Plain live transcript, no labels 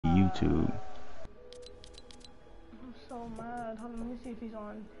YouTube. I'm so mad. Hold on, let me see if he's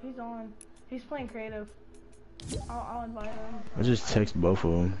on. He's on. He's playing creative. I'll invite him. I just text both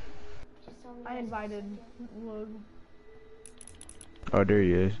of them. I invited Wood. Oh, there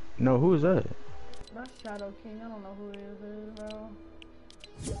he is. No, who is that? That's Shadow King. I don't know who he is, bro.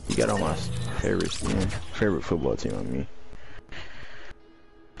 He got on my favorite football team on me.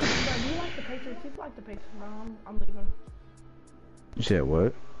 Bro, do you like the Patriots? If you like the Patriots, bro, I'm leaving. You said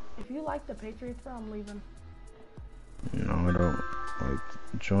what? If you like the Patriots, bro, I'm leaving. No, I don't. Like,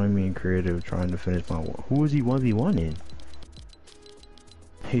 join me in creative trying to finish my... Who is he 1v1 in?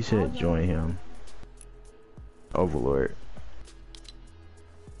 He said join him. Overlord.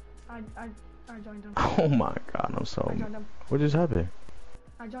 I joined him. Oh my god, I'm so... What just happened?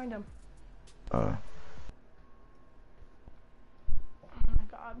 I joined him. Oh my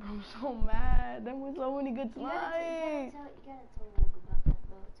god, bro, I'm so mad. There was so many good tonight. You gotta tell Woog about that,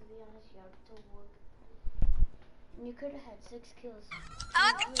 though. To be honest, you gotta tell Woog. You could have had 6 kills. I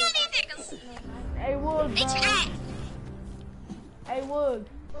want to kill you niggas. Hey, Woog, Bitch bro. ass. Hey, Woog.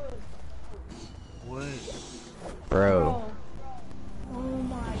 What? Bro. Oh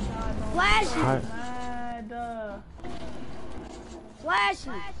my god, bro. Flash. I'm so mad. Flash.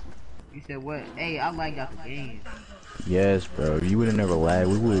 You said what? Hey, I lagged out the game. Yes, bro. You would have never lagged.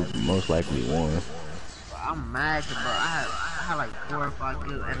 We would have most likely won. I'm mad, bro. I had like 4 or 5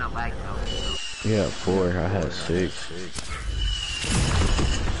 kills and I lagged out. Yeah, 4. I had 6.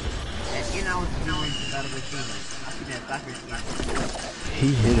 And I was doing the battle machine. I see that soccer skin. He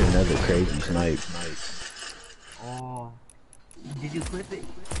hit another crazy snipe. Oh. Did you clip it?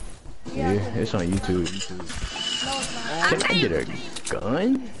 Yeah, it's on YouTube. No, it's not. Can I get a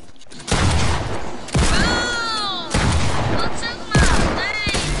gun?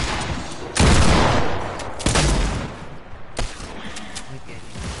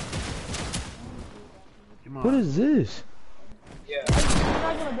 What is this? You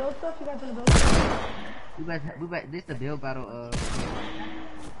guys wanna build stuff? You guys wanna build stuff? We bet this the build battle Alright,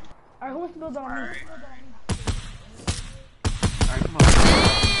 who wants to build on me? Alright, come on.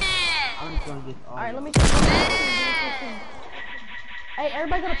 I'm just gonna get all. Alright, let me see. Hey,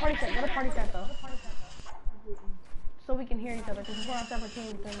 everybody go to party set. Go to party set though. So we can hear each other, because if we're on separate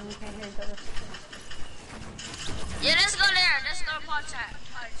teams, then we can't hear each other. Yeah, let's go there. Let's go to party chat.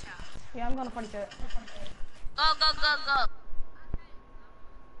 Yeah, I'm going to party set. Go, go, go, go.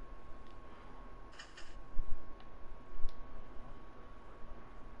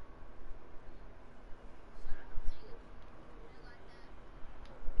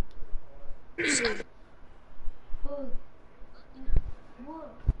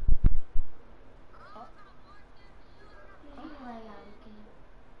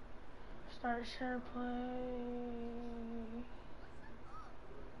 Start share play.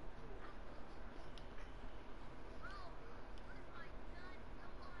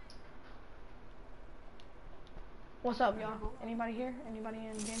 What's up, y'all? Anybody here? Anybody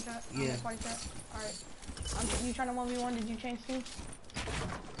in game chat? Yeah. Party chat? Alright. You trying to 1v1? Did you change teams?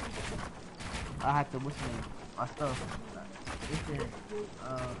 I have to listen to my stuff. It's in,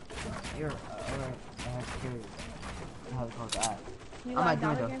 here, I have to carry it. I have to call that. You I logged might do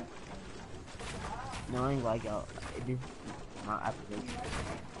out it though. again? No, I ain't like out. It is my application.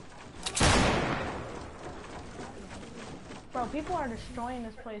 Bro, people are destroying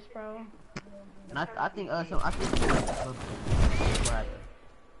this place, bro. And I think so I think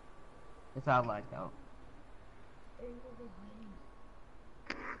it's how I liked out.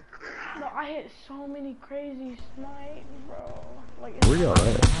 No, I hit so many crazy snipes, bro. Like, Where y'all at?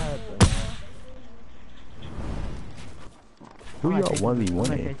 Who y'all 1v1 in?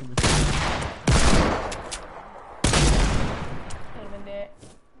 Could've been dead.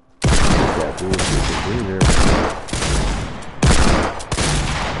 That bullshit to do there.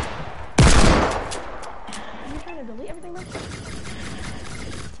 Are you trying to delete everything, bro?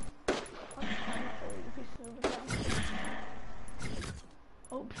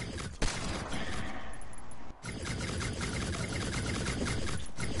 Oops.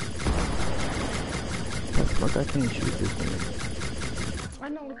 Fuck, I can't shoot this thing. I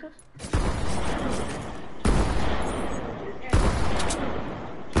know, Lucas.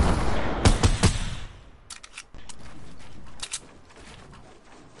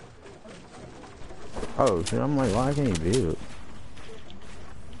 Oh, shit, I'm like, why can't you build?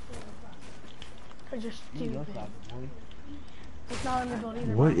 Cause you're stupid. It's not in the build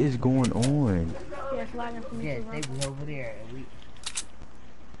either. What is going on? Yeah, it's lagging for me Yeah, too, bro. they was over there and we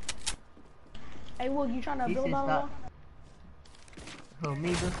Hey, Woog, you trying to He build said on stop. Who,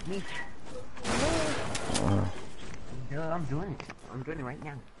 me? Uh, Dude, I'm doing it. I'm doing it right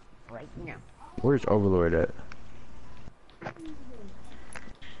now. right now. Where's Overlord at?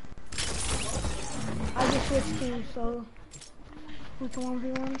 I just switched teams, so which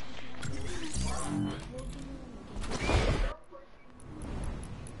 1v1?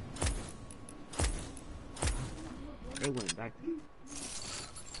 They went back.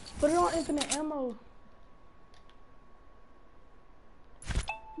 Put it on infinite ammo.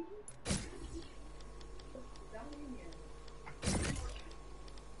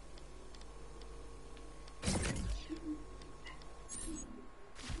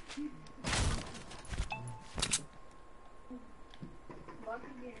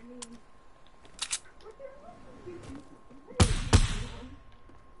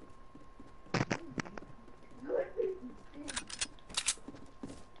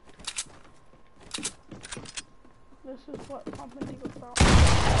 This is what pumping eagles about. I'm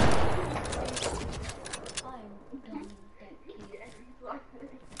done with that kid.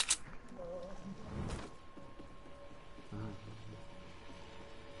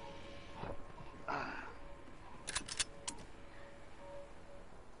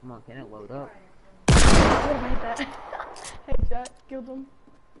 Come on, can it load up? What if I hit that? Hey, Jack, killed him.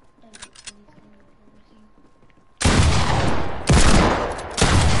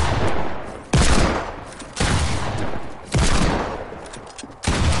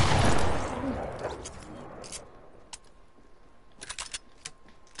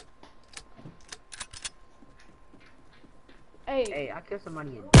 Hey, Hey, I killed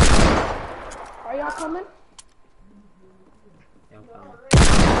somebody in. are y'all coming? Yeah, I'm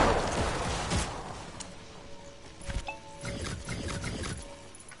coming.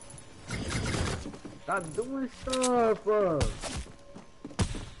 Stop doing stuff, bro.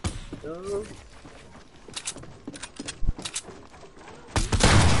 Yo.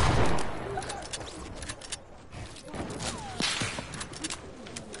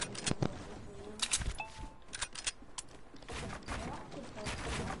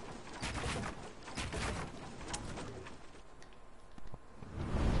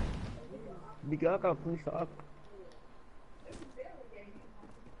 Bigla ka, please stop.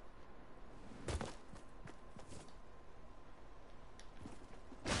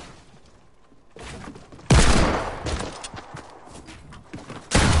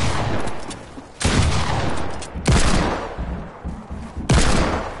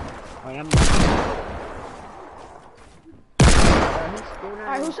 I am.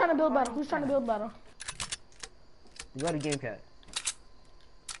 Alright, who's trying to build battle? Who's trying to build battle? You got a game cat.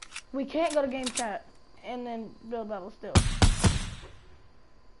 We can't go to game chat and then build battle still.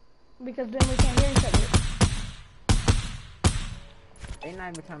 Because then we can't hear each other. They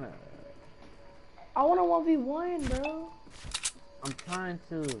not even trying to. I want a 1v1, bro. I'm trying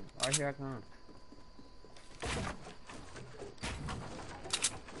to. Alright, here I come.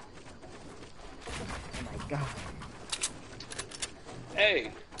 Oh my god.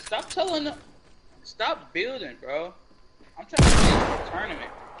 Hey, stop building, bro. I'm trying to finish the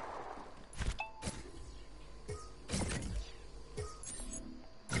tournament.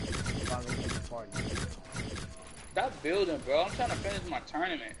 Stop building, bro. I'm trying to finish my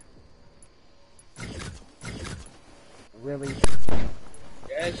tournament. Really?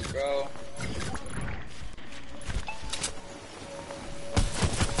 Yes, bro.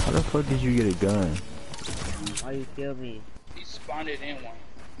 How the fuck did you get a gun? Why you kill me? He spawned it in one.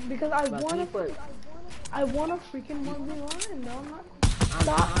 Because I But want people- to. I want a freaking 1v1, no, I'm not. I'm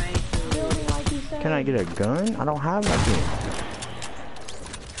Stop trying to. building like you said. Can I get a gun? I don't have nothing.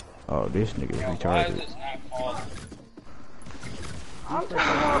 Oh, this nigga Yo, is why is retarded. this not called? I'm trying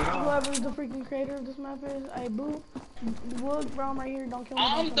to help whoever the freaking creator of this map is. Hey, boo. Wood, bro, I'm right here. Don't kill me.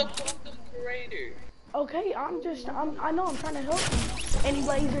 I'm don't the kill me. fucking creator. Okay, I know, I'm trying to help you. And he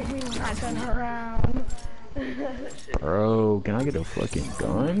lasers me when I turn around. Bro, can I get a fucking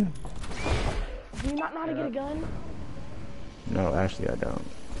gun? Do you not know how to get a gun? No, actually I don't.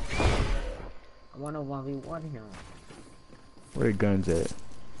 I want to 1v1 him. Where the guns at?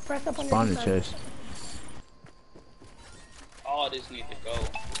 Press up on Spawn your the side. chest. All this need to go.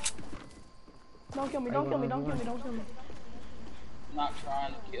 Don't kill me, don't kill me, don't kill me, don't kill me. I'm not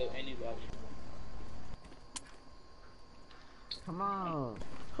trying to kill anybody. Come on.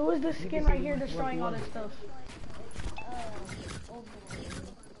 Who is this skin right here destroying all this stuff?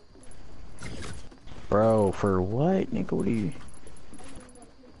 Bro, for what? Nigga, what are you?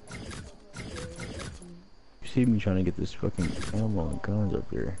 You see me trying to get this fucking ammo and guns up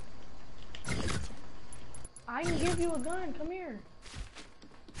here. I can give you a gun, come here.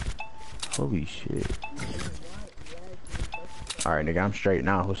 Holy shit. Alright, nigga, I'm straight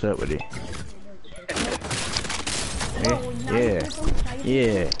now. What's up with it? Whoa, now you Yeah. kill him? Now you kill him?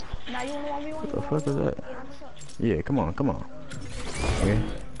 Yeah. Now you want 1v1? What the fuck is that? Yeah, come on, come on. Okay.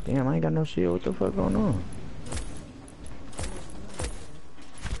 Damn, I ain't got no shield. What the fuck going on?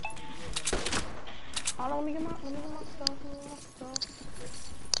 Hold on, let me get my stuff.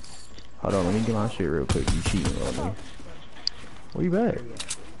 Hold on, let me get my shit real quick. You cheating on me. Where you at?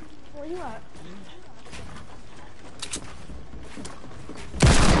 Where you at?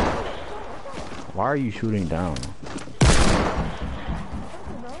 Why are you shooting down?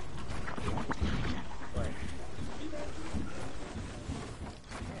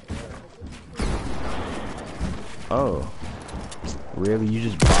 Oh. Really? You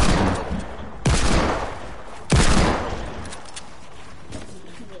just blocked me?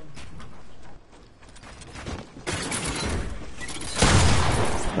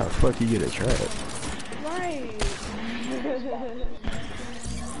 How the fuck you get a trap? Right.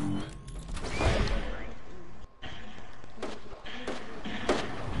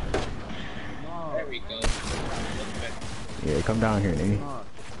 There we go. Yeah, come down here, nigga.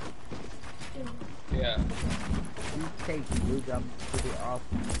 Yeah. You take blue gum, put it off,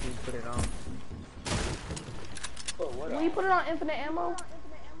 you put it on. Oh, what Will you put it on infinite ammo?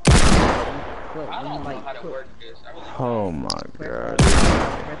 Look, I when you don't know like how to cook, work this. I really Oh my god.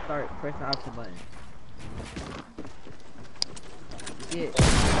 press the option button. Yeah,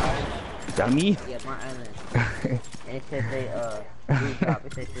 Dummy? yeah, my island. And it says they blue drop.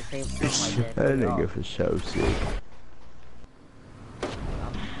 It says the same thing like that. That nigga for so sick.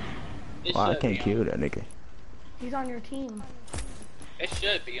 it Wow, I should can't be kill on. that nigga. He's on your team. It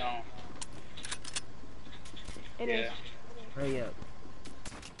should be on. It Yeah. is. Hurry up.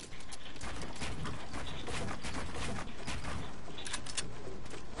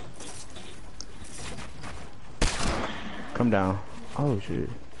 Come down. Oh shit.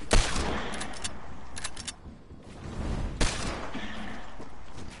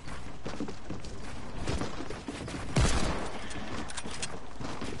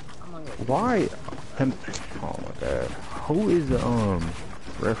 Why? Oh my god. Who is the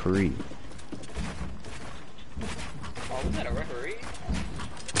referee? Oh, we got a referee?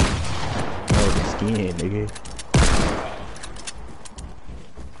 No, the skin, nigga.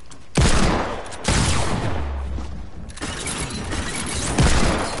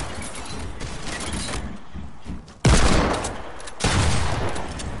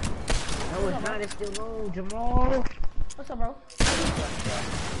 No, it's not. It's still low, Jamal. What's up, bro?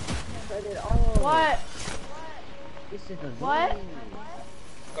 Cut it off. What? This is a What?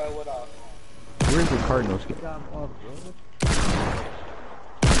 Go what off? Where's the Cardinal skin? Drop off, bro.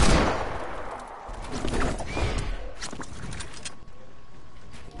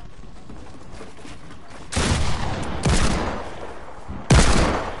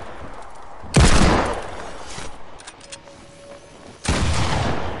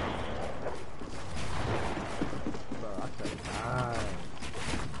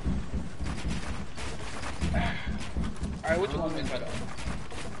 Alright, what you want me to cut off?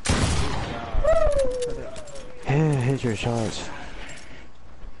 Hit your shots.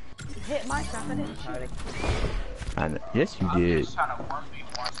 Hit my stuff. I didn't shoot. Yes, you I'm did. just trying to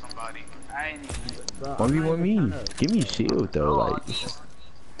 1v1 somebody. I ain't even... 1v1 me. Give me shield though, like. They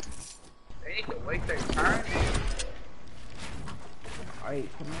need to wait their turn. Alright,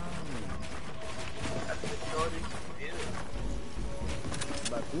 come on. That's what shorty is.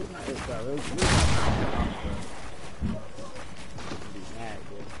 But we're not this guy. We're not be mad,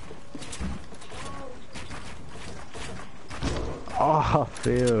 dude. Oh,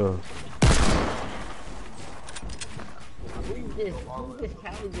 Phil. Who's this? Who's this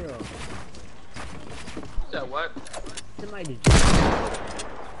Cali girl? That what? Somebody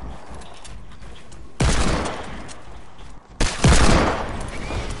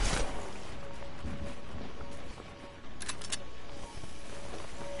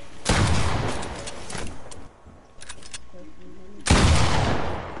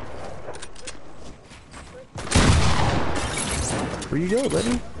Where you go,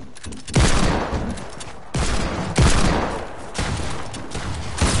 buddy?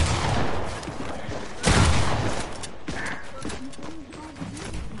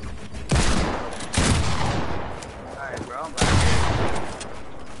 Alright, bro. I'm back here.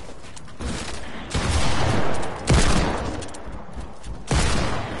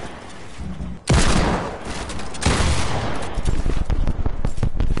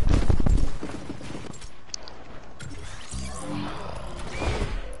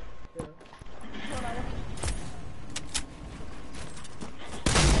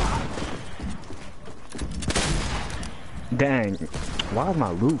 Dang. Why is my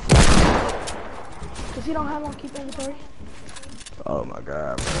loot full? Cause you don't have one. Keep inventory. Oh my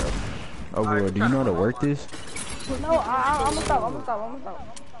god, bro. Oh, Alright, bro, do you know how to work this? No, I'm gonna stop. Oh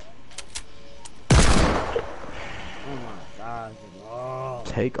my god, Jamal.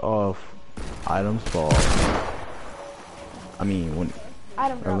 Take off items fall. I mean, when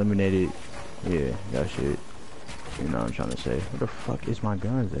Item drop. eliminated. Yeah, that shit. You know what I'm trying to say. Where the fuck is my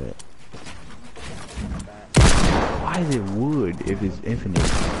guns at? Why is it wood if it's infinite?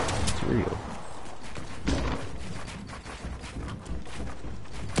 It's real.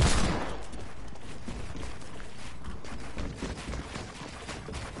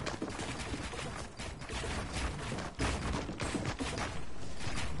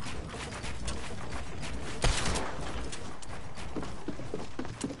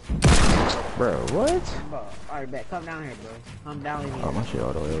 Bro, what? Alright, bet. Come down here, bro. Come down here. Oh, my shit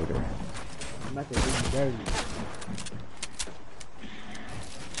all the way over there. I'm about to do you dirty.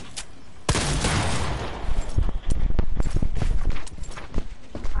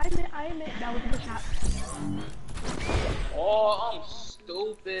 I admit, that was a good shot. Oh, I'm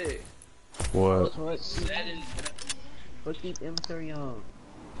stupid. What? Go keep M3 on.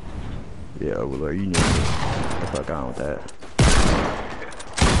 Yeah, well, you need to get the fuck on with that.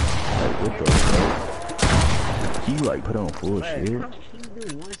 Like, what the fuck? You like put on full Hey, shit? how much can you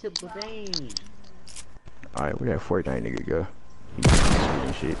do? One simple thing. Alright, where that Fortnite nigga go? He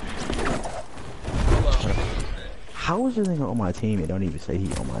shooting shit. How is this nigga on my team and don't even say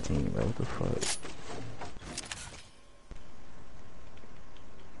he on my team, bro? What the fuck?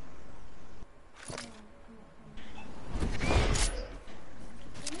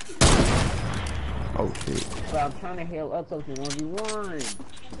 Oh shit. But I'm trying to heal up so we 1v1.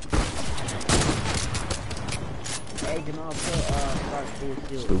 Hey, Jamal, start full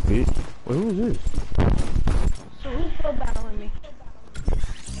shield. Stupid. Wait, who is this? So who's still battling me?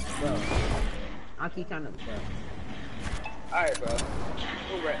 Bro, I keep trying to, bro. Alright, bro.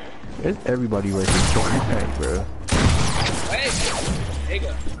 Who ready? It's everybody versus Fortnite, bro. Hey,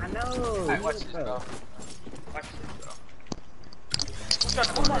 nigga. I know. Alright, watch this, bro. Watch this, bro. Who's trying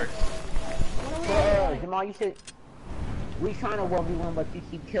to go first? Bro, Jamal, you should. We trying to 1v1, but you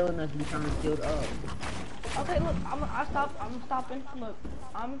keep killing us. We trying to shield up. Okay, look, I'm stopping. Look,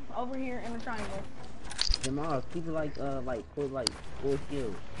 I'm over here in the triangle. Jamal, keep it like full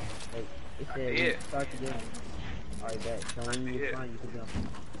shield. Like it said, Yeah. start the game. Alright, bet. So when you Yeah. find, you can jump.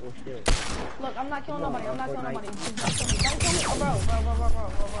 Full shield. Look, I'm not killing nobody. I'm not killing nobody. Fortnite. Don't kill me. Don't kill me. Oh, bro.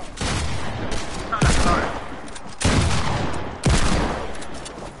 Trying to start.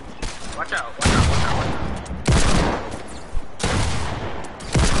 Watch out, watch out, watch out, watch out.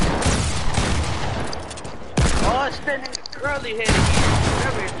 Oh, it's spinning curly head again.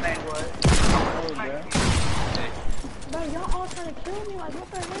 Whatever his name was. Bro, y'all all trying to kill me. Like,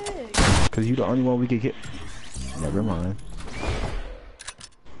 what the heck? Cause you the only one we could get. Never mind.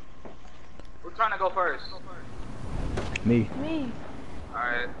 We're trying to go first. Me. Me.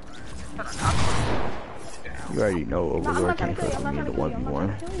 Alright. You already know No, I'm Overlord not trying came to kill you. first I'm with not me in trying the to kill you. I'm not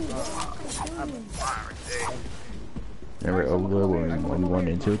 1v1. trying to kill you. I'm not trying to kill you. Remember Overlord when we won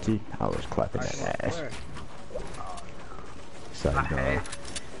in Tilted? I was clapping that ass. Where? So,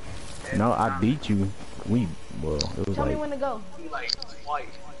 no, I beat you. Well, it was Tell me like, when to go. Like, white.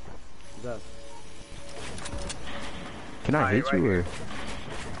 Go. can I hit right you or? here.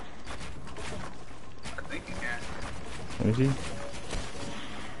 I think you can. Let me see.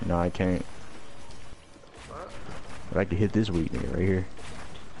 No, I can't. I like to hit this weak nigga right here.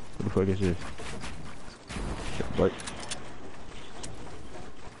 What the fuck is this? Shit, what?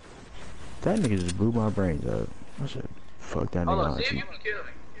 That nigga just blew my brains up. I said, fuck that Hold nigga on, on see if team. you wanna kill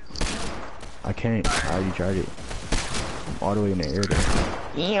me. I can't. I already tried it. I'm all the way in the air there.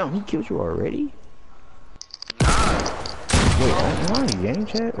 Damn, he killed you already? Nah. Wait, am I in game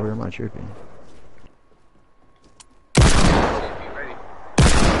chat or am I tripping? Be ready.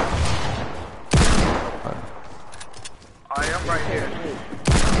 I am right here.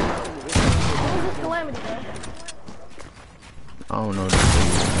 Who's this Calamity, bro? I don't know. Who's this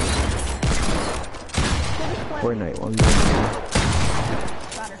Calamity? Fortnite, 1v1.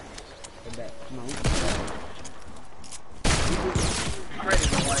 Got her. Go back. Come on. I'm ready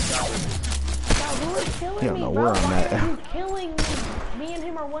to white out. Yo, who is killing He don't me, know bro? where I'm Why at. are you killing me? Me and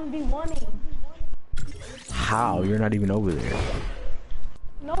him are 1v1ing. How? You're not even over there.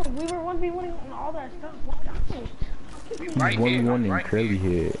 No, we were 1v1ing on all that stuff. What the We He's right here. 1v1 I'm in right curly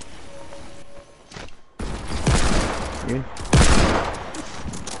here. head. Yeah.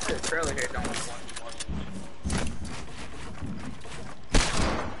 Curly hair don't want one.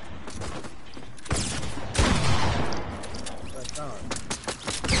 Let's go.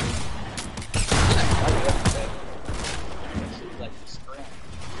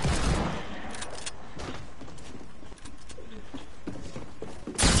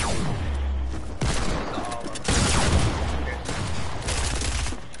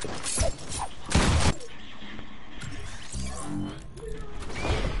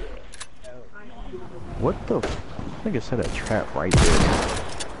 What the f- nigga set a trap right there.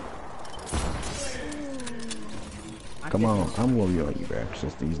 Come on, I'm gonna be on you, bro,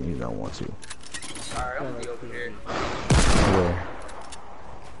 since these niggas don't want to. Alright, I'm gonna be over here. Where?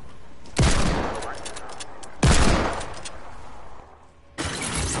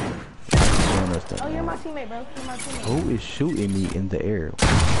 Oh, you're my teammate, bro. You're my teammate. Who is shooting me in the air?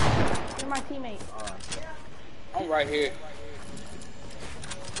 You're my teammate. I'm right here.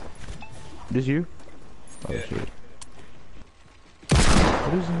 This you? Oh shit.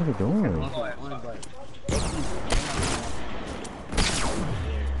 What is this nigga doing?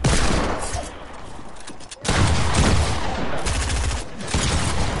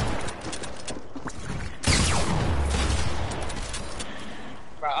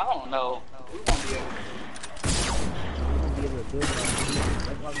 Bro, I don't know. We won't be able to build it.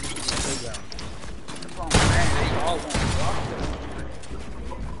 That's why we need to playground. That's what I'm saying. They all want to block this.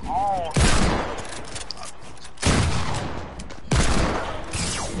 Oh.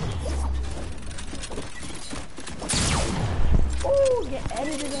 Ooh, get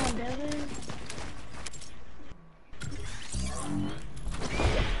edited on Devin.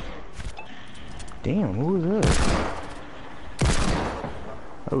 Damn, who was that?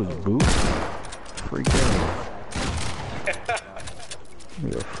 That was Boot? Freak out.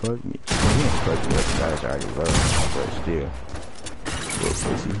 Nigga, fuck me. He didn't fuck me up, guys already voted, but still. Little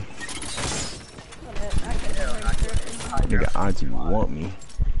pussy. Nigga, auntie want me.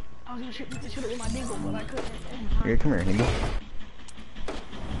 I was gonna shoot it with my dingle, but I couldn't. Nigga, come here, nigga.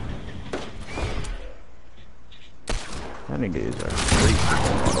 That nigga is a freak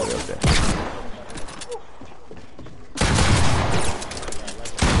going all the way up there.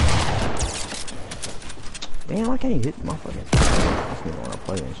 Damn, why can't he hit my fucking side? This nigga wanna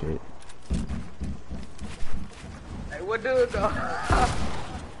play and shit. Hey, what dude though?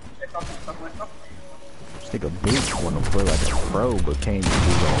 This nigga Boot wanna play like a pro, but can't do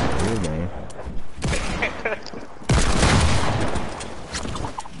that in the real game.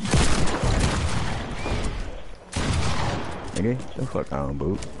 Nigga, the fuck on,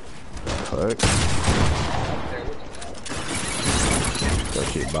 Boot. Fuck. That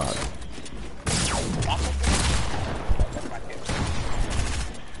shit box.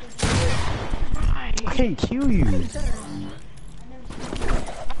 I can't kill you.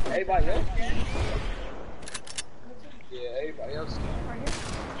 Everybody else can? Yeah, everybody else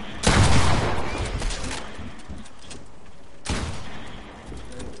can.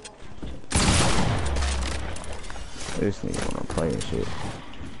 This nigga wanna play and shit.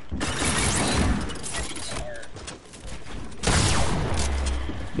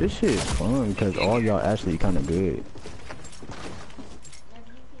 This shit is fun because all y'all actually kinda good.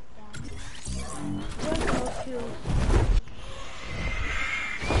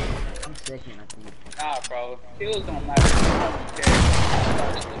 I'm second, I think. Nah, bro. Kills don't matter. I don't care.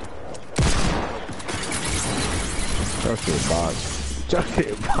 Just shit box. Just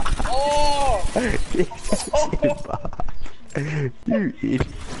shit box. Oh! You idiot.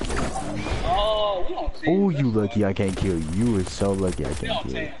 Oh, we don't see. Oh, you lucky I can't kill you. You are so lucky I You know can't what I'm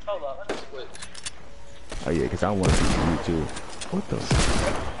kill you. saying? Hold up, let's switch. Oh yeah, cause I want to beat you too. What the?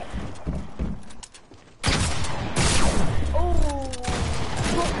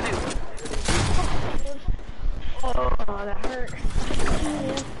 Oh, that hurt.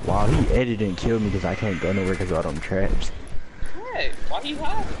 Wow, he edited and killed me because I can't go nowhere because of all them traps. Hey, why you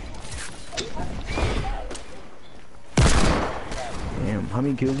hiding? Damn, how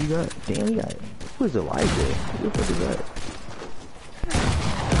many kills you got? Damn, you got. Who is Elijah? Who the fuck is that?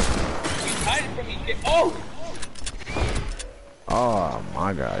 Hiding from me. Oh! Oh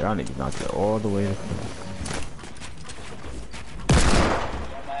my god, y'all niggas knocked it all the way to.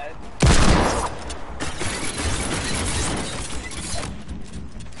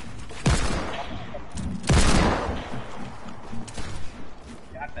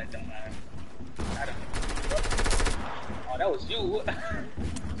 Got that dumbass. Oh, that was you.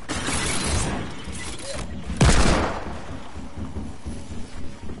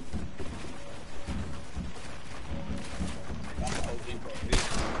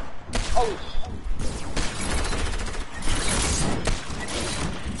 Oh,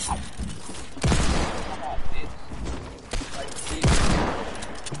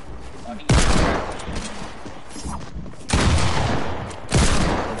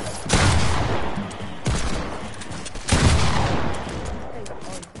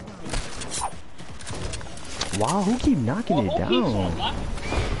 Wow, who keep knocking it down?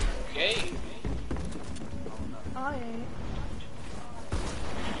 okay. I ain't.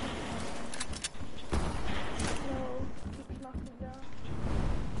 No, keep knocking down.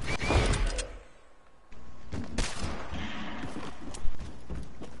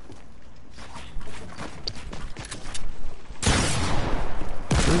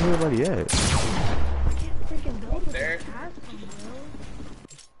 everybody at? Freaking build with There. this ass, bro.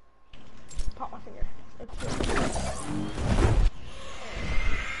 Pop my finger. It's good.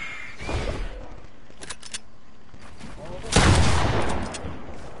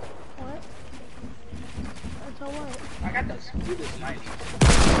 What? That's all what? I got the smoothest 90.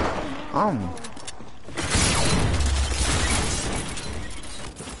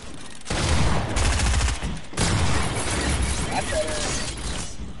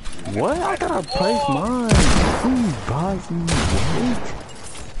 What? I gotta place mine. Please, boss me. Wait.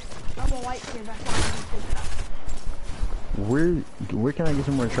 I'm a white kid, that's why I'm Where can I get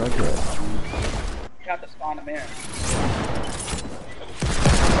some more trucks at? You have to spawn them in.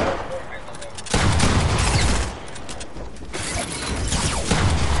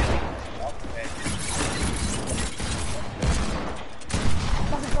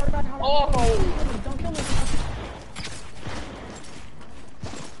 Oh! Don't kill me.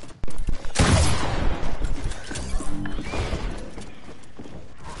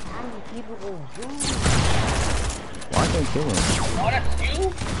 Why can't I kill him? Oh, that's you?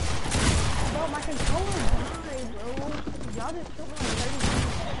 Bro, my controller died, bro. Y'all just killed me on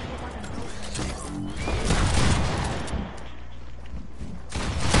 30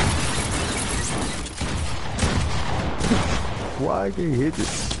 Why I can't hit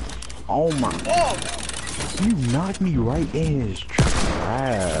this? Oh my. Oh! You knocked me right in his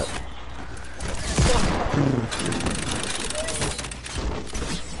trap.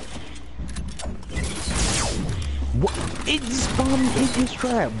 What? It spawned me in his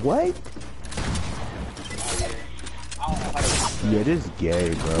trap. What? Yeah, this is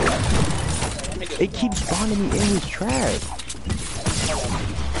gay, bro. It keeps spawning me in his trap.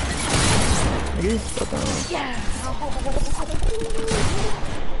 Nigga, fuck on. Yeah.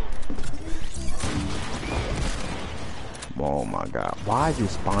 Oh my god. Why is it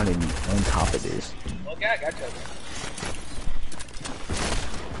spawning me on top of this? Okay, I got you.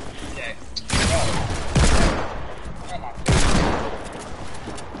 Okay.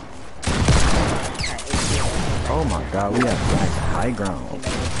 Oh my god, we have black high ground.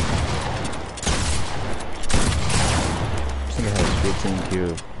 This nigga has 15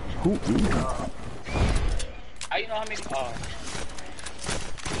 kills. Who is he? How you know how many?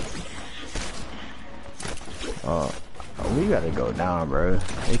 We gotta go down, bro.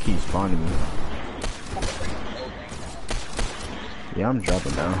 They keep spawning me. Yeah, I'm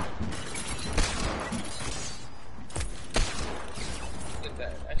dropping down. Get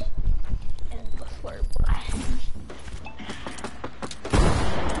that.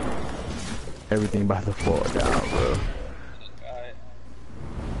 Everything about to fall down, bro.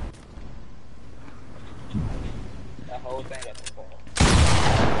 That whole thing got to fall.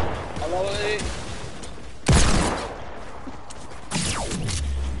 Hello,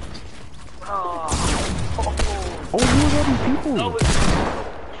 Oh, who are these people? no,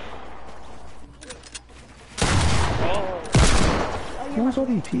 Who's all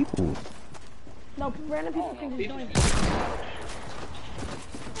these people? No, random people can just join.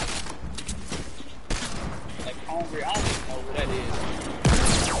 like hungry. I don't even know who that is.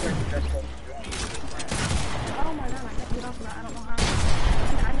 Oh my god, I can't get off of that. I don't know how.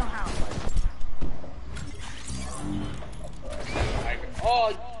 I mean, I know how, but...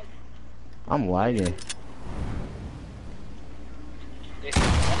 Oh, I'm lagging. that's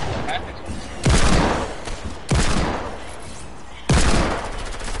what happens when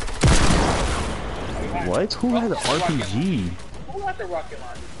What? Who has an RPG? who got the rocket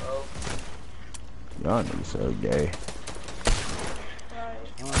launcher, bro? Y'all niggas so gay.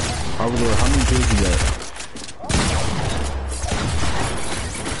 Right. Over there, how many kills you got?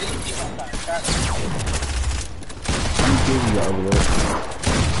 How many kills you got over there?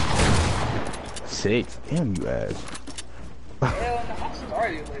 6. Damn, you ass. Hell no, I'm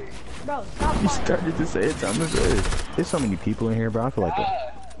starting late. Bro, stop You fighting. started to say it, Thomas. There's so many people in here, bro. I feel like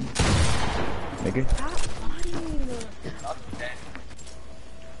a nigga. Stop fighting.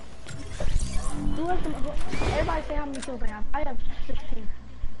 Who has some... Everybody say how many kills I have. I have 16.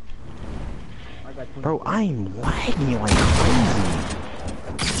 I got 20. Bro, I'm lagging like crazy.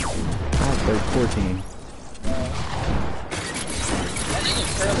 I have 14. That nigga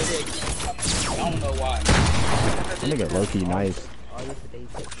curly head keeps coming. I don't know why. That nigga low-key nice. Oh, yes, it is.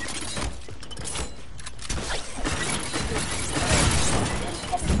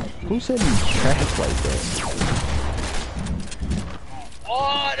 Who said he's trash like that?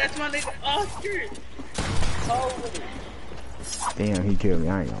 Oh, that's my nigga Oscar. Oh, Damn, he killed me.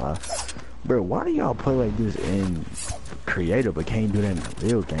 I ain't gonna lie. Bro, why do y'all play like this in creative but can't do that in the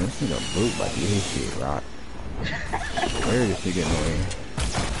real game? This nigga boot like this shit, rock. Where is this nigga annoying?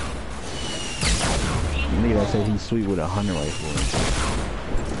 nigga that said he's sweet with a hunter rifle.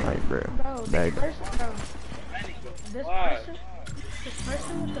 Like, bro. Bro, Bag. this person Why?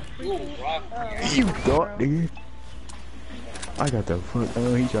 with the freaking, You thought, nigga. I got the fuck.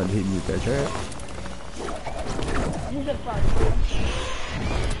 Oh, he tried to hit me with that trap. he's a fuck.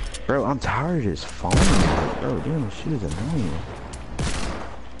 Bro, I'm tired of this phone. Bro, damn, this shit is annoying.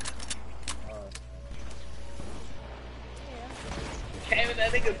 Came with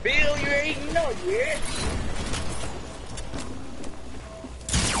that nigga Bill, you ain't know yet.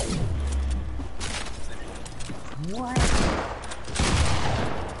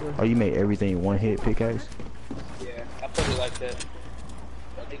 Oh, you made everything one hit pickaxe? Yeah, I put it like that.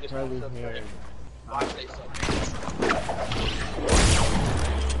 That nigga's Probably so here. Watch they so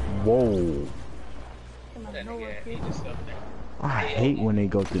Whoa. that nigga, he just up there. I hate when they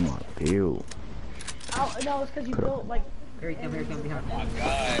go through my build. Oh, no, it's because you built, like, Here, come behind. Oh my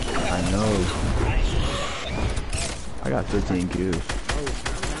god. I know. I got 13 kills.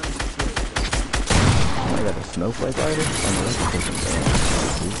 I got a snowflake rider? Oh no, that's a freaking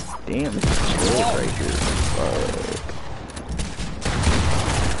damn. Damn, this is good right here.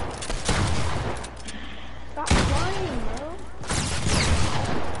 stop flying, bro.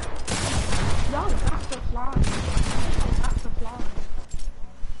 Y'all got to fly. Got to fly.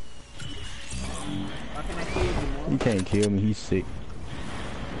 How can I kill you more? You can't kill me, he's sick.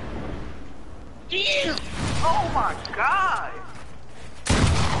 Damn! Oh my god!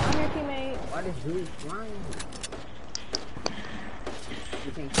 I'm your teammate. Why this dude flying?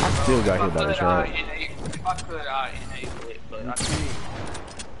 You can't I still got hit by the trap. If I could, I enable it, but I kill me.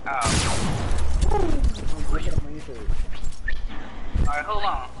 can't. Don't look it up on YouTube. Alright, hold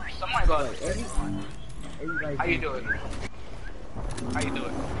on. Somebody go. But everybody. How you doing? How you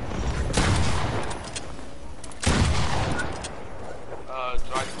doing?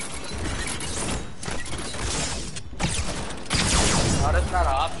 Drive. Oh, that's not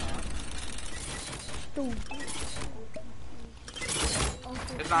an option.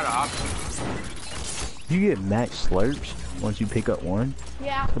 It's not an option. You get max slurps once you pick up one?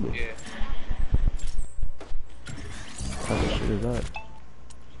 Yeah. What Yeah. type of shit is that?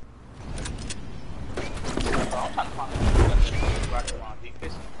 I'm trying to find a rocket on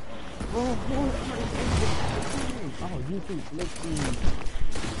defense. Oh, YouTube, let's see.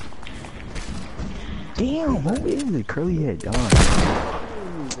 Damn, who is it? Curly head Don.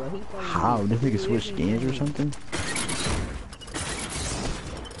 How? This nigga switch skins or something?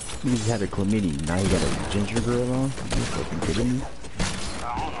 He just had a chlamydia, now he got a ginger girl on? You fucking kidding me?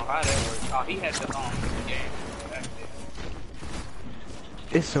 I don't know how that works. Oh, he had the game. That's it.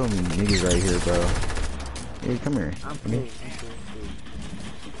 It's so many niggas right here, bro. Hey, come here. I'm Come here. cool.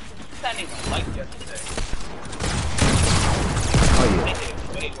 It's not even like yesterday. Oh They yeah. did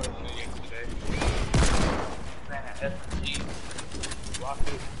way worse than yesterday. Man, that SG.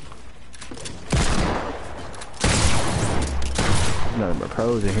 Rocket. Nothing but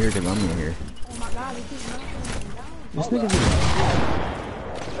pros in here because I'm in here. Oh my god, he keeps knocking me down. This nigga's in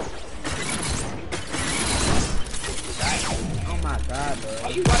Oh my god, bro.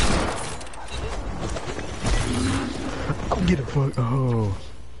 Are you watching? Oh, get a fuck. Oh.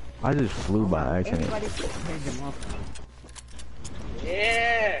 I just flew by accident. Everybody turned them off.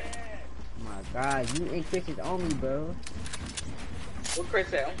 Yeah. Oh my god, you and Chris is on me, bro. What Chris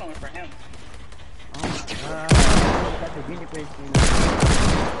said? I'm coming for him. Oh my god. I got the guinea pig skin.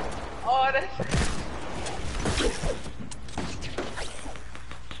 Oh, that's.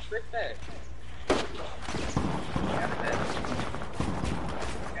 Chris said.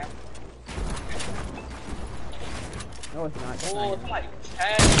 No, it's not. That's Oh, not it's him. like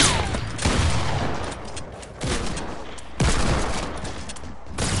tag.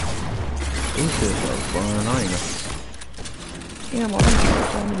 This shit's like fun. I ain't know. Damn, I'm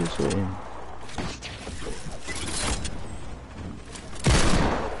trying to this way.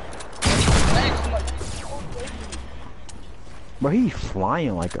 But he's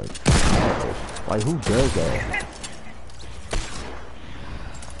flying like a like who does that?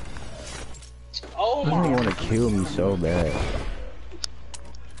 Oh He my. want to kill me so bad.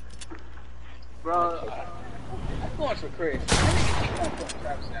 Bro, I'm going for Chris. That nigga keep going for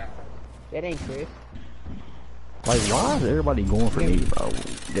traps now. That ain't Chris. Like, why is everybody going for me, bro?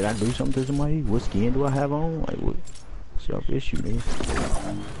 Did I do something to somebody? What skin do I have on? Like, what's your issue, man?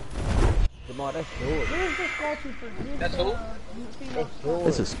 Jamal, that's yours. Where's the skull trooper? That's who? That's yours.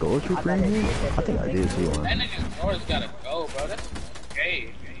 It's a skull trooper in here? I think I did see one. That nigga's doors gotta go, bro. That's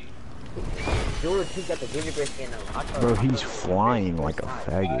gay. Yours, he got the guinea pig skin on. I thought- Bro, he's flying like a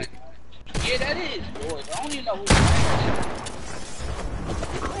faggot. Yeah, that is yours. I don't even know who that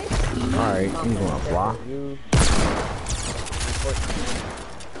is. Alright, he's gonna fly. You.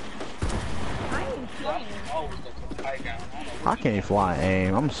 I ain't flying. Always go to the high ground. I don't know. I can't fly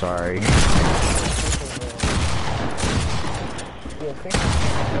aim, I'm sorry.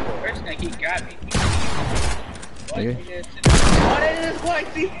 First thing he got me. Yeah. Oh, that is white.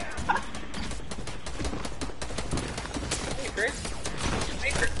 See? Hey, Chris.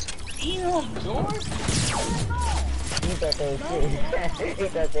 Hey, Chris. Damn, George. He thought they was serious. He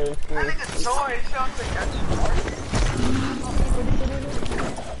thought they was I serious. think it's George. Sounds like that's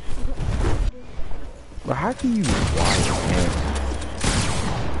But how can you fly, man?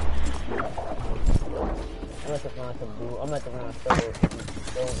 I'm at the run some blue. I'm at the run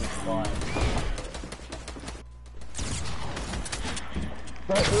so spot.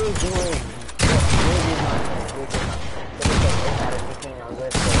 That is doing.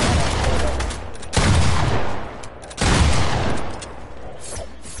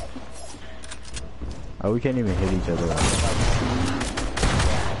 Oh, we can't even hit each other.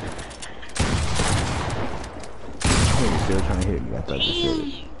 You're still trying to hit me. I thought this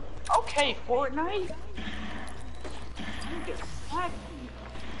shit. okay, Fortnite.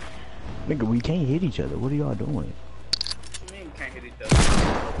 Nigga, we can't hit each other. What are y'all doing? What you mean we can't hit each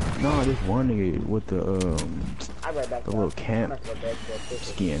other? No, this one nigga with the little camp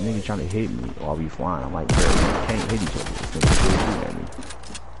skin. Nigga trying to hit me while we flying. I'm like, bro, we can't hit each other. This nigga still shooting at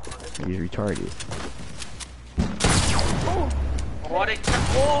me. He's retarded. Oh, they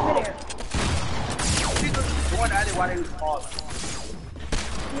Jesus going at it while they was falling.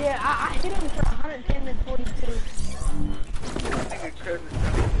 Yeah, I hit him for 110 and 42.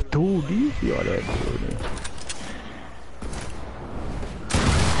 Dude, do you see all that building?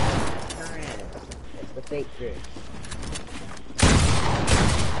 It's the fake trick.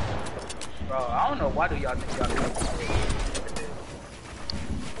 Bro, I don't know why do y'all think y'all do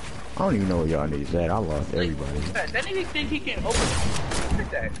I don't even know what y'all niggas at. I lost everybody. that nigga think he can open it. Look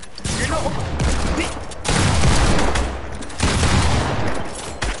at that. You're not open.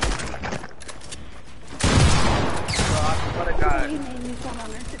 God.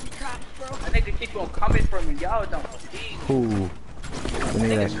 That nigga keep on coming for me. Y'all don't see. Who? The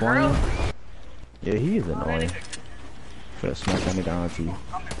nigga that's flying? Yeah, he is annoying. Finna smack that nigga onto you.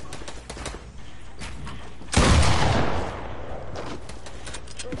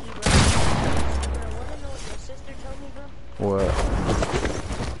 What?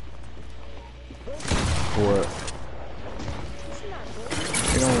 What?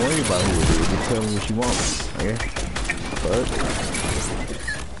 You don't worry about who it is. Just tell me what you want. Okay? But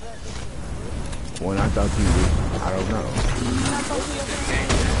when I thought you did, I don't know.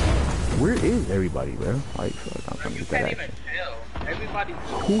 Where is everybody, bro? Like, fuck, I'm trying to get that action. Everybody.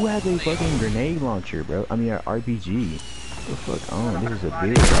 Who has a fucking grenade launcher, bro? I mean, an RPG. What the fuck on? This is a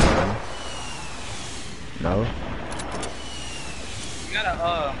big guy, bro. No? You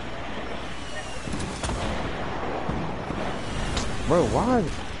gotta, Bro, why?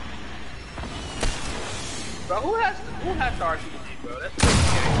 Bro, who has the RPG, bro? That's the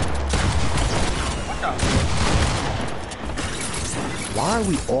game. Watch out. Why are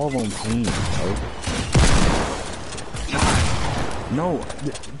we all on teams, bro? No,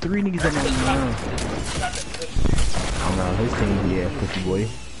 three niggas on my line. I don't know, his team, yeah, pussy boy.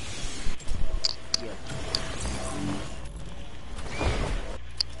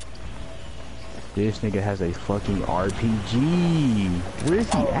 This nigga has a fucking RPG. Where is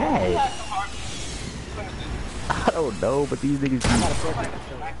he at? I don't know, but these niggas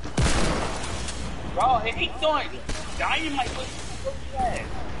Bro, if he's doing dynamite, what's that?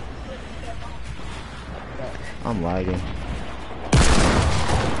 I'm lagging.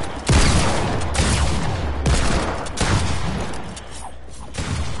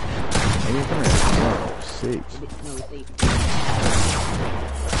 Maybe it's 6.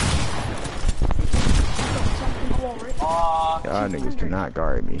 Y'all niggas cannot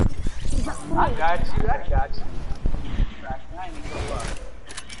guard me. I got you. I ain't even gonna lie.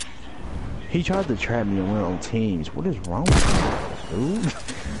 He tried to trap me and went on teams. What is wrong with you, dude?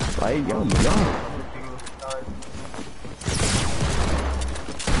 Like, yo, young.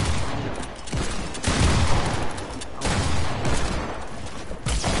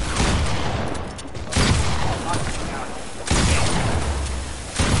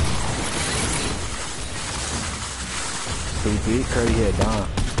 Stupid, curly head down.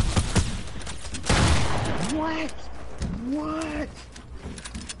 What? What?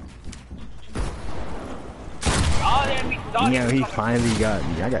 Yeah, he finally got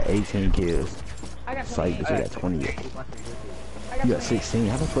me. I got 18 kills. I got Psych, 28. but you got 20. You got 16.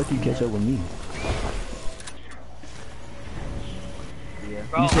 How the fuck you catch up with me? Yeah.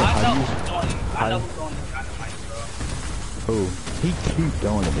 Bro, You said I know how who's doing it. I know how- who's doing the dynamite, bro. Oh, he keep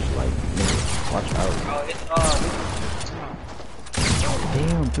throwing it. It's like, nigga, watch out. Bro, it's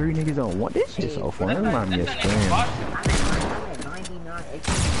Damn, 3 niggas on one. This shit's so fun. That remind me of that's not even Scam. boxing. I'm at 99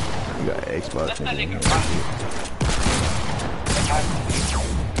 XP. You got Xbox That's not nigga in even here. boxing.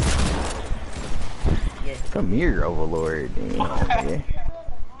 Yes. Come here, Overlord. Damn, nigga.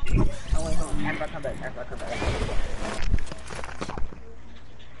 Oh wait, hold on. After I come back.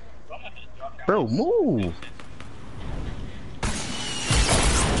 Bro, move.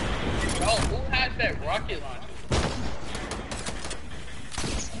 Bro, who has that rocket launcher?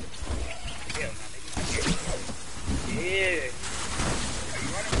 Yeah.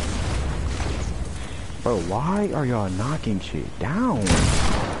 Bro, why are y'all knocking shit down?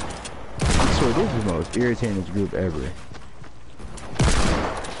 I swear this is the most irritating group ever.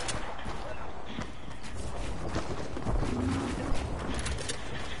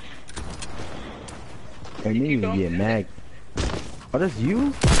 And me even get mad. Oh, that's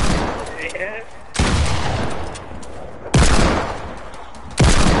you? Yeah.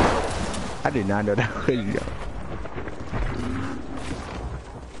 I did not know that was you.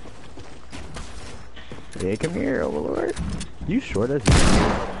 Yeah, come here, Overlord. You sure that's you?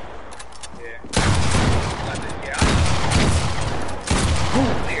 Yeah.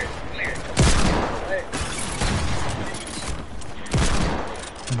 Clear.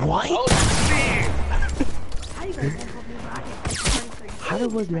 What? Oh, shit. How you guys help me rocket? How the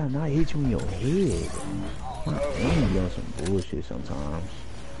fuck did I not hit you in your head? My aim be on some bullshit sometimes.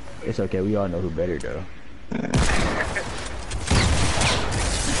 It's okay, we all know who better though. Yeah,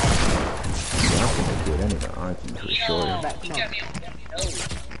 I'm finna kill that nigga auntie for sure. He got me on the nose.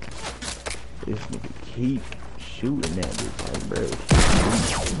 This nigga keep shooting that bitch, like bro.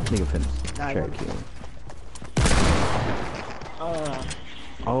 Nigga finna try to kill him.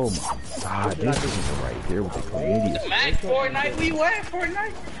 Oh my god, this nigga right here with the chlamydia. Max, Fortnite, we went,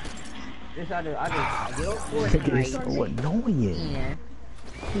 Fortnite. This I get up Nigga is so Fortnite. annoying. And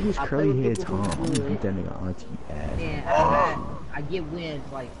He was I play curly with head people Tom. who I'm gonna good. beat that nigga auntie and ass. I get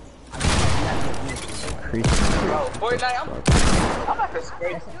wins like I get wins. Christian. Bro, Fortnite, I'm about to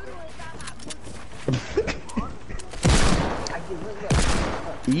scrape. I get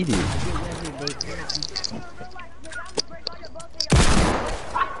wins. Eat it. I get wins with they.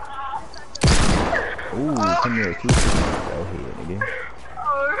 Ooh, come here, too. Go ahead, nigga.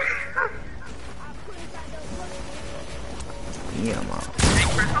 Yeah, man.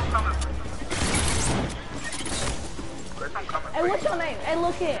 Hey, what's your name? Hey,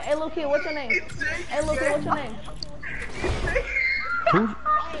 look here. Hey, look here. What's your name? Hey, look here. What's your name? Who?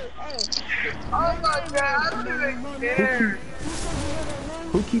 Oh my god, I don't even care.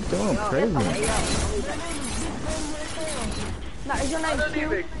 Who keep throwing presents? Nah, is your I name don't Q?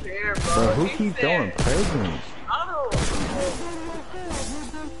 even care, bro. Bro, who He keep said, throwing presents? I don't.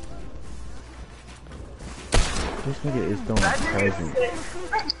 This nigga is throwing That nigga presents.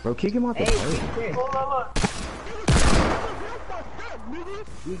 said, Bro, kick him out the Hey, place. Chris. hold on, look.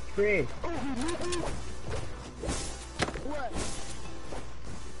 You Chris.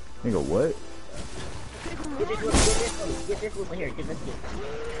 Nigga, what? Get this one here. Get this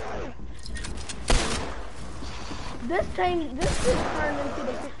one. This just turned into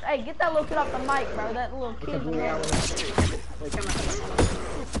the. Hey, get that little kid off the mic, bro. That little kid's annoying. Wait, come on.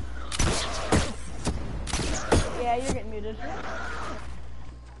 Yeah, you're getting muted.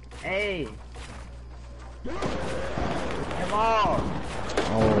 Hey. Come on.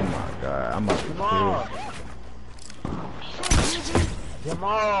 Oh my god, I'm about to Come on. kill. Come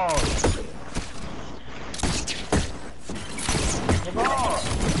on. Come on.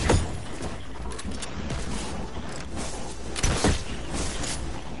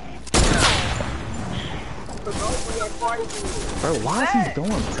 Bro, why is he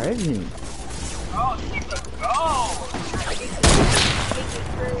throwing presents? Oh, keep it going.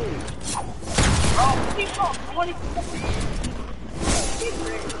 Oh, keep on. 20.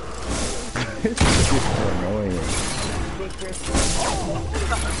 This is so annoying.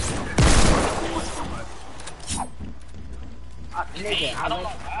 Nigga, I don't know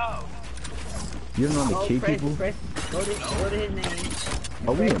how. You don't know how Oh, to kick press, people? press, go to his name.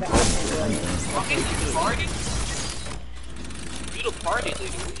 Oh, we in Press public. the I ain't- Okay, you party? You the party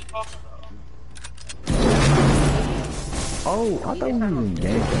leader. What you talking about? Oh, I thought we was in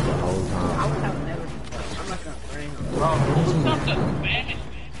game the whole I time. would have never. I'm not gonna bring him. Bro, who's up the Spanish?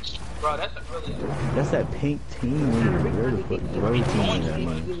 Bro, that's a really. That's that pink team. Where the fuck? Road team, I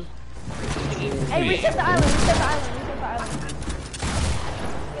mean. Hey, reset the island. Reset the island. Reset the island.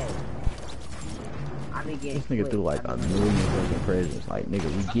 I I be getting This nigga clipped. threw like a million fucking presents. Like, nigga,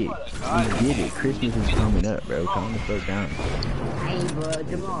 we get it. Christmas is coming up, bro. Calm the fuck down. Hey, bro,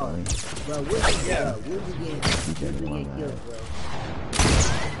 Jamal. Bro, where you get killed, bro?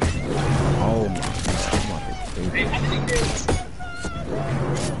 Oh my god, I'm about to say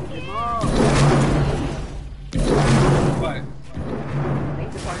Jamal. What?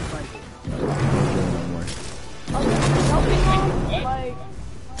 Make the party fight. no more. Like,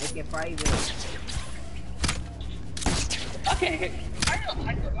 Make it private. I can't hit. I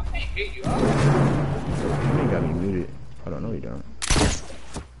can't hit you. You ain't got me muted. I don't know you don't.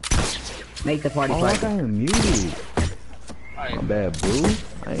 Make the party Oh, I private. got him muted. Alright. My bad, boo.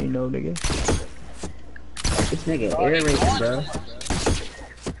 I ain't know, nigga. This nigga air racing, bro.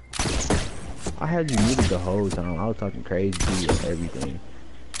 I had you muted the whole time. I was talking crazy to you and everything.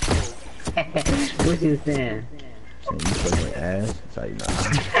 What you saying? Saying you fucking ass. It's like, nah.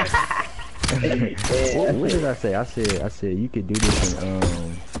 what did I say? I said you could do this in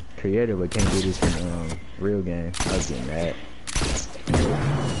creative, but can't do this in real game. I was getting mad.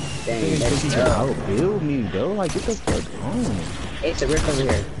 Dang, You let's can go. outbuild me though. Like, get the fuck on. It's a rip over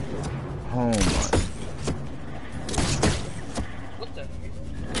here. Oh my. What the?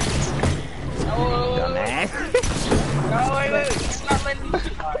 No, Dumbass. no, wait. It's not letting me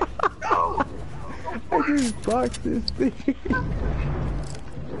shoot. No. I just boxed this thing.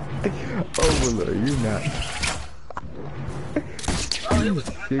 Overlord, you're not. You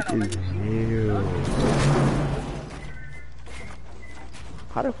sick as hell.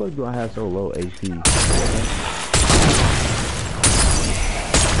 How the fuck do I have so low HP?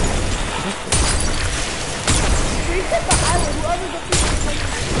 reset the island. Whoever the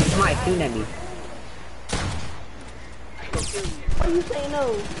Somebody shooting at me. What are you saying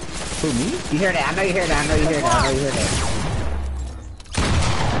no? For me? You hear that? I know you hear that. I know you hear that. I know you hear that.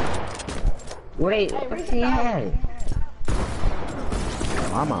 What they? What's he at?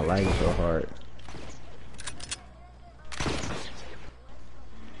 Why am I lagging so hard?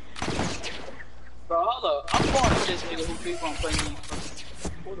 Bro, hold up. I'm going for this nigga who keep on playing me.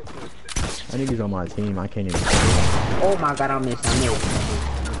 That nigga's on my team. I can't even. Oh my god, I missed.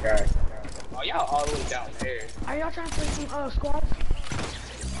 Okay. Oh, y'all all the way down there. Are y'all trying to play some squads?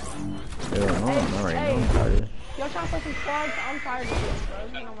 Hell no, not right now. I'm tired. Y'all trying to play some squads? I'm tired of this, bro.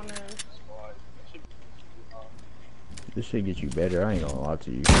 You know my nerves. This shit gets you better. I ain't gonna lie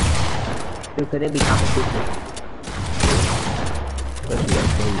to you. Dude, could it be competition? Especially that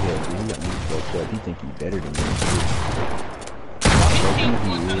Chloe head, dude. He got me fucked up. He think he better than me. He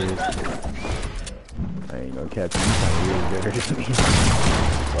is. I ain't no cap. He kinda is better than me.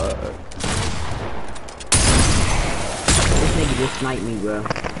 Fuck. This nigga just sniped me, bro. Y'all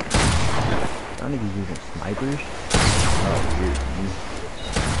niggas using snipers? Oh, weird.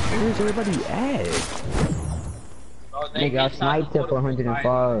 Where's everybody at? Oh, Nigga, I sniped him for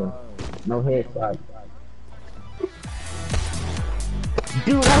 105. No headshot.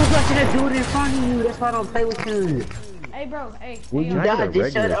 Dude, I was watching that dude in front of you. That's why I don't play with you. Hey, bro. Hey. Well, hey, you Can I get a died,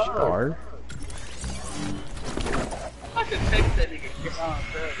 just shut regular up. scar? I can text that nigga. Get on,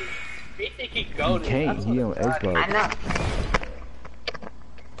 bro. He think he He goated. can't. That's He what on I'm trying I Xbox.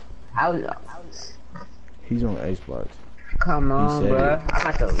 know. He's on Xbox. Come on, said bro. it. I'm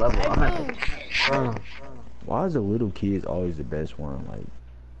at the level. Hey, I'm at Blue. the. Why is the little kids always the best one? Like,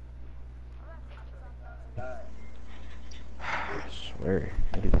 I swear.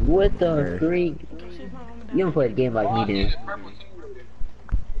 Niggas What the nerd. freak? You don't play the game like me, then. Purple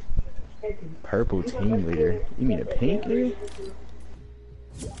team leader. Purple team leader. You mean a pink nigga?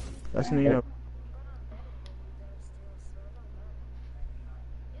 That's the name of.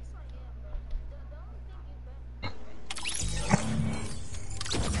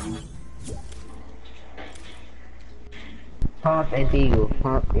 Pump and deagle.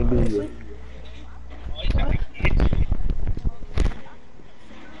 Pump and deagle.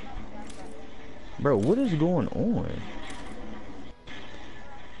 Bro, what is going on?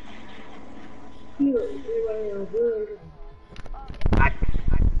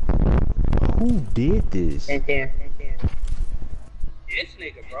 Who did this? 10-10. This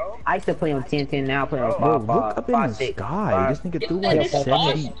nigga, bro. I used to play on 10-10, now I play on Bro, 5-5. look up in the sky. This nigga threw like This nigga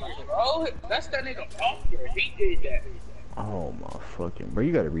 70. Oscar, bro. That's that nigga Oscar. He did that. Oh my fucking. Bro,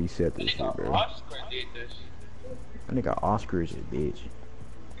 you gotta reset this shit, Nigga bro. Oscar did this. That nigga Oscar is a bitch.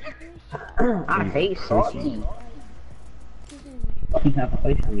 I hate Pussy. salty. He have a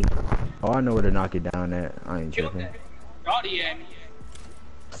place for me. Oh, I know where to knock it down at. I ain't Killed tripping. that. Naughty at me.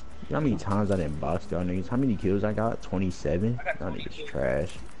 You know how many times I didn't box y'all niggas? How many kills I got? 27? I got Y'all 20 niggas kills. trash.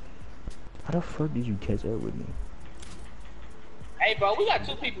 How the fuck did you catch up with me? Hey, bro, we got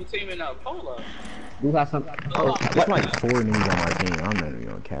 2 people teaming up. Hold up. We got some. Oh, there's like 4 niggas on my team. I'm not even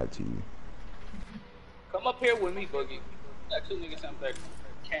gonna cap to you. Come up here with me, Boogie. We got 2 niggas up there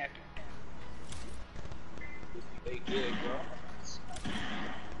camping. They good, bro.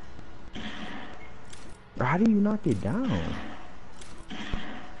 Bro, how do you knock it down?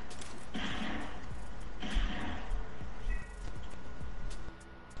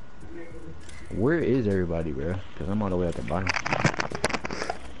 Where is everybody, bro? Cause I'm all the way at the bottom.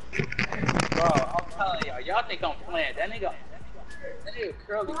 Bro, I'm telling y'all, y'all think I'm playing. That nigga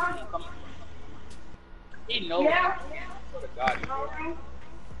Curly, he knows. Yeah. Swear to God, bro.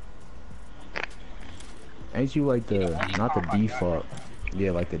 Ain't you like the, not the default,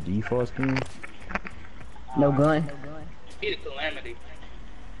 yeah, like the default skin? No gun. He the calamity.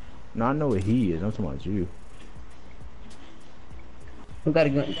 No, I know what he is. I'm talking about you. Who got a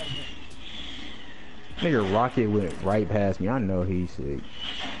gun? Nigga Rocket went right past me. I know he's sick.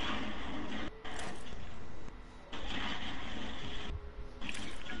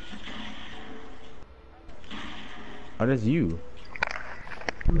 Oh, that's you.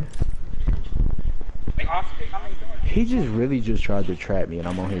 He just really just tried to trap me and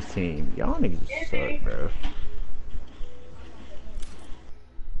I'm on his team. Y'all niggas suck, bro.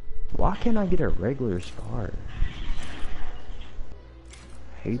 Why can't I get a regular scar?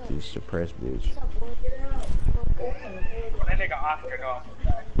 Hate this suppressed bitch. That nigga Oscar, though.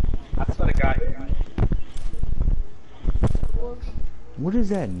 I swear to God. What is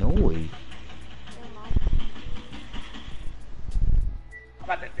that noise? I'm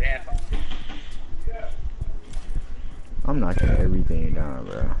about to dance on it. I'm knocking everything down,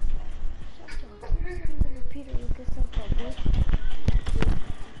 bro.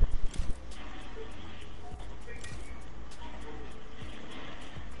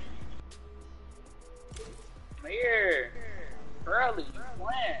 Here, Curly, you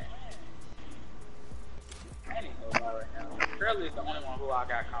playing? I ain't gonna lie right now. Curly is the only one who I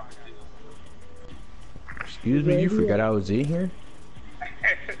got competition. Excuse me, you forgot I was in here?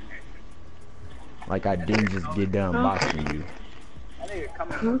 Like I didn't just get done boxing you. That nigga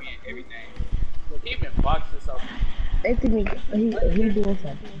coming to me and everything. Look, he even boxed himself. They think he doing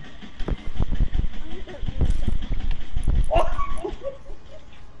something.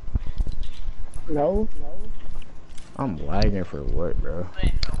 No. I'm lagging for what, bro?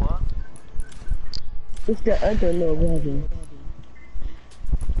 It's the other little brother.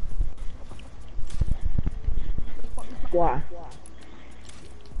 Why?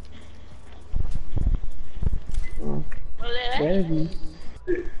 Where is he?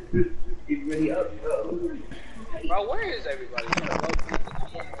 Bro, where is everybody?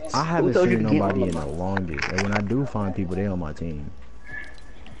 I haven't seen nobody in the longest. And when I do find people, they on my team.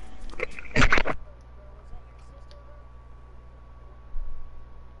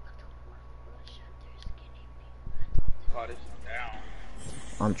 Oh, this is down.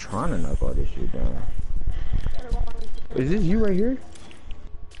 I'm trying to knock all this shit down. Is this you right here?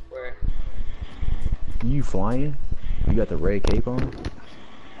 Where? You flying? You got the red cape on?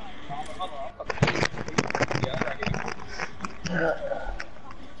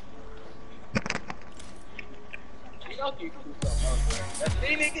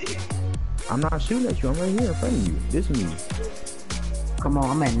 I'm not shooting at you. I'm right here in front of you. This is me. Come on,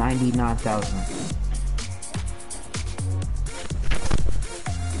 I'm at 99,000.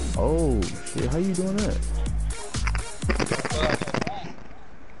 Oh shit! How you doing that?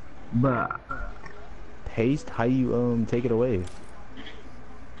 But Haste? How you take it away?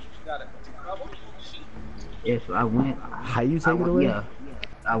 if I went, How you take it away? Yeah,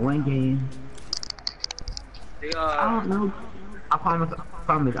 I went game. I don't know. I promise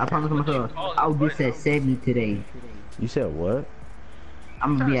myself, I'll get at 70 today. You said what?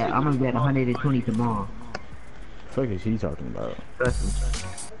 I'm gonna be at 120 tomorrow. The fuck is he talking about? Trust me.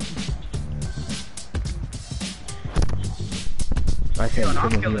 I can't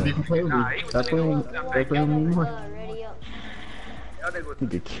come in You here. can play with me. Stop playing. Stop playing with me more. You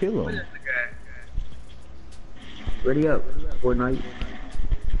could kill him. Ready up. Fortnite. You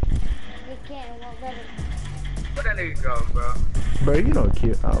can't, won't let him. Where that nigga go, bro? Bro, you don't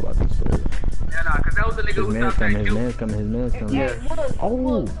kill. I was about to say. Yeah, nah, cause that was the nigga His who man's stopped coming, that his kill. man's coming, his man's coming. Hey, look, Oh!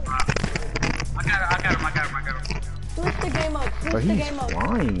 look. I got him. Switch the game up. Bro, Switch the he's game up.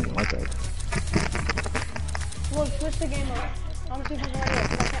 flying like a... Look, switch the game up. I'm gonna see if he's ready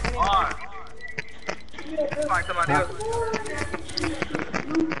up. Find somebody else.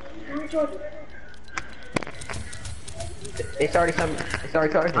 They started charging.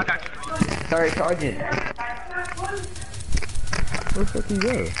 I got you. Started charging. Where the fuck he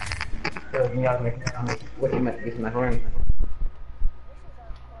go? What's my friend?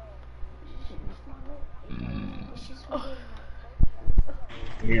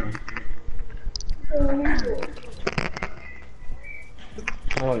 him.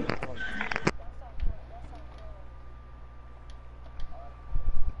 Oh.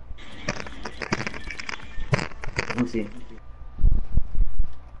 Let me see.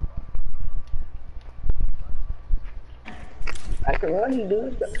 I can run you,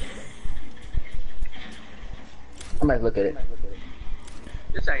 dude. I might look at it.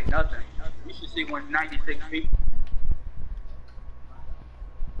 This ain't nothing. You should see 196 feet.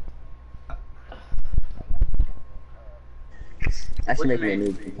 I should make you a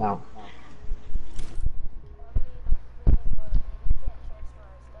new account.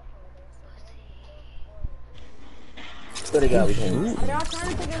 What do you got? We can. Are y'all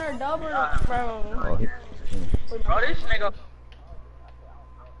trying to get our double, bro? Oh, Bro, this nigga.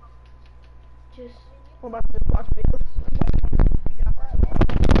 Just We're about to just watch videos.